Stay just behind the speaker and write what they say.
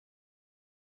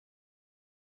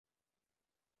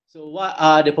So what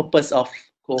are the purpose of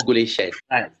coagulation?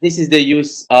 Right. This is the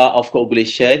use of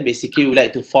coagulation. Basically, we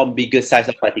like to form bigger size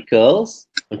of particles.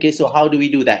 Okay, so how do we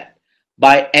do that?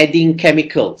 By adding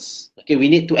chemicals. Okay, we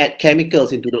need to add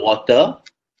chemicals into the water.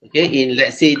 Okay, in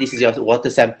let's say this is your water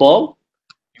sample.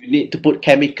 You need to put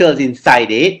chemicals inside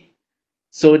it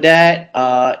so that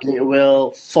it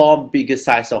will form bigger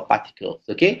size of particles.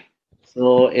 Okay,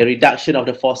 so a reduction of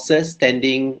the forces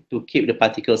tending to keep the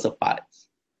particles apart.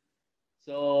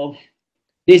 So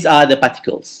these are the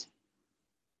particles.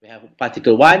 We have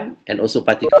particle 1 and also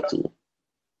particle 2.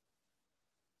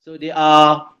 So they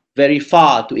are very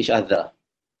far to each other.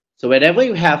 So whenever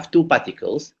you have two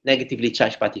particles, negatively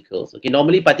charged particles, okay,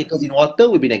 normally particles in water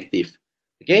will be negative.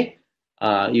 Okay,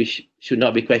 you should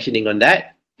not be questioning on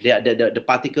that. The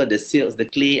particle, the silts, the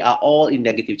clay are all in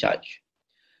negative charge.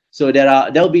 So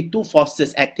there will be two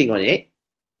forces acting on it.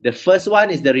 The first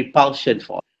one is the repulsion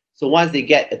force. So once they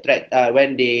get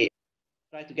when they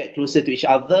try to get closer to each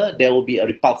other, there will be a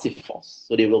repulsive force.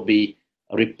 So they will be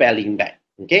repelling back.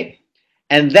 Okay.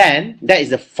 And then that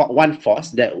is the one force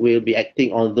that will be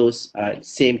acting on those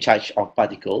same charge of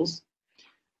particles.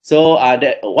 So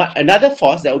another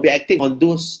force that will be acting on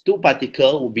those two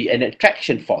particles will be an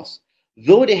attraction force.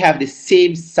 Though they have the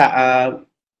same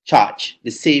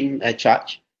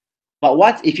charge, but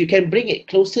what if you can bring it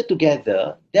closer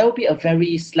together, there will be a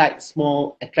very slight,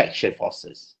 small attraction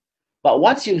forces. But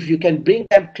once you can bring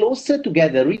them closer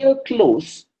together, real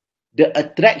close, the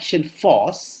attraction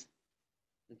force,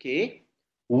 okay,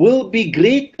 will be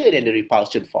greater than the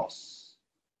repulsion force.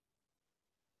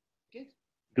 Okay,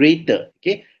 greater.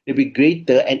 Okay, they'll be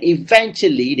greater, and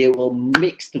eventually they will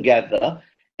mix together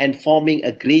and forming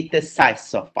a greater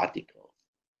size of particles,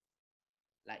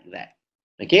 like that.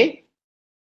 Okay.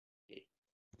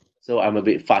 So I'm a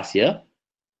bit fast here.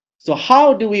 So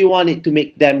how do we want it to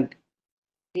make them,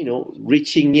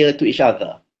 reaching near to each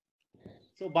other?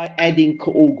 So by adding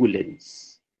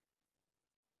coagulants.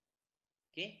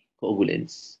 Okay,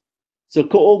 coagulants. So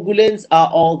coagulants are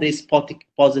all these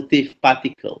positive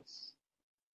particles.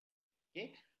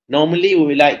 Okay, normally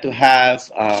we like to have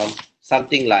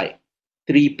something like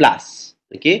 3 plus.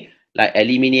 Okay, like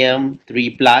aluminium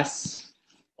 3 plus,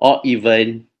 or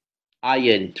even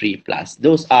iron 3 plus.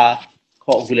 Those are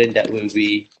coagulant that we'll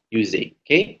be using.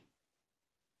 Okay,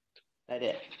 like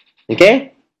that.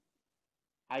 Okay,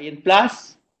 iron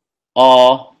plus,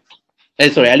 or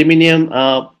aluminium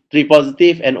 3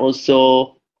 positive, and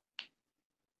also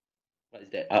what is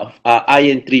that?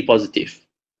 Iron 3 positive.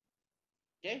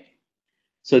 Okay,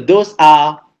 so those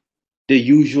are the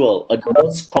usual or the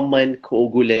most common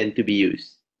coagulant to be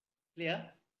used. Clear?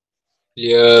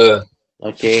 Yeah.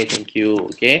 Okay, thank you.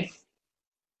 Okay,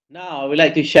 now I would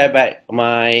like to share back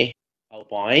my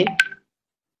PowerPoint.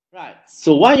 Right.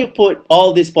 So when you put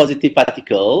all these positive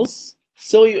particles,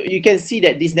 so you can see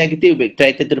that this negative will be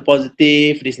attracted to the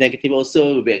positive, this negative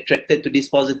also will be attracted to this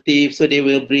positive, so they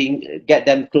will get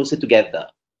them closer together.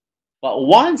 But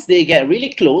once they get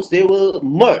really close, they will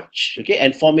merge, okay,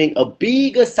 and forming a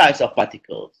bigger size of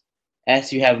particles.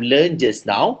 As you have learned just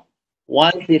now,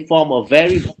 once they form a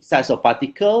very big size of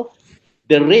particle,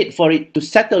 the rate for it to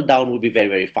settle down will be very,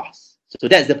 very fast. So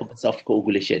that's the purpose of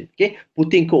coagulation. Okay,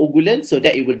 putting coagulant so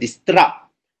that it will disrupt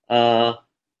uh,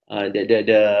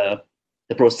 the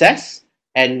process,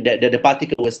 and the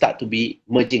particle will start to be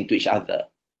merging to each other.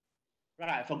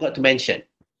 Right, I forgot to mention.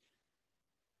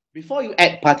 Before you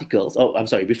add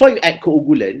before you add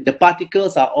coagulant, the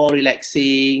particles are all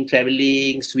relaxing,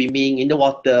 traveling, swimming in the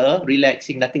water,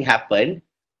 relaxing, nothing happened.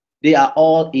 They are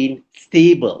all in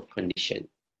stable condition.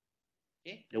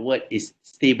 Okay? The word is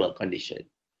stable condition.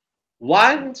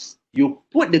 Once you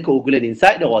put the coagulant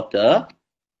inside the water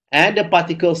and the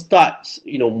particles starts,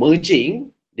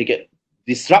 merging, they get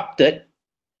disrupted.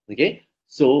 Okay,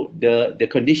 so the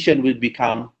condition will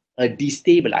become a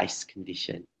destabilized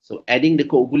condition. So adding the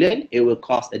coagulant, it will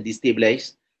cause a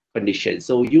destabilized condition.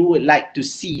 So you would like to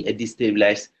see a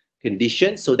destabilized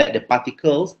condition so that the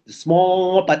particles, the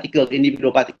small particles,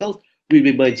 individual particles, will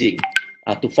be merging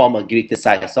to form a greater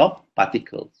size of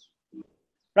particles.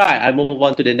 Right, I move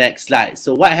on to the next slide.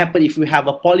 So what happens if we have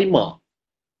a polymer?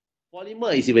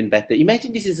 Polymer is even better.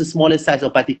 Imagine this is a smaller size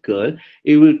of particle.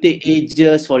 It will take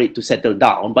ages for it to settle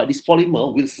down, but this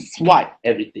polymer will swipe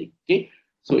everything. Okay,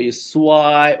 so it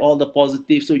swipe all the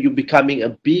positives, so you're becoming a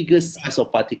bigger size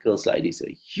of particles like this, a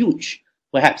huge,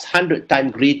 perhaps 100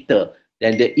 times greater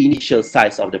than the initial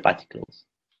size of the particles.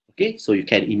 Okay, so you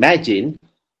can imagine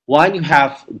when you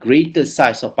have greater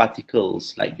size of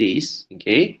particles like this.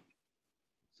 Okay,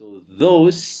 so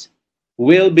those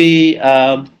will be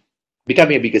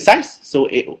becoming a bigger size. So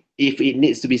if it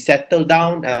needs to be settled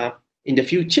down, In the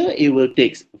future, it will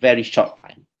take very short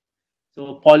time.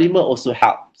 So polymer also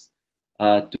helps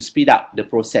to speed up the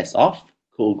process of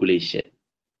coagulation.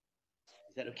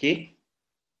 Is that okay?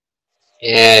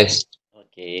 Yes.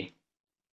 Okay.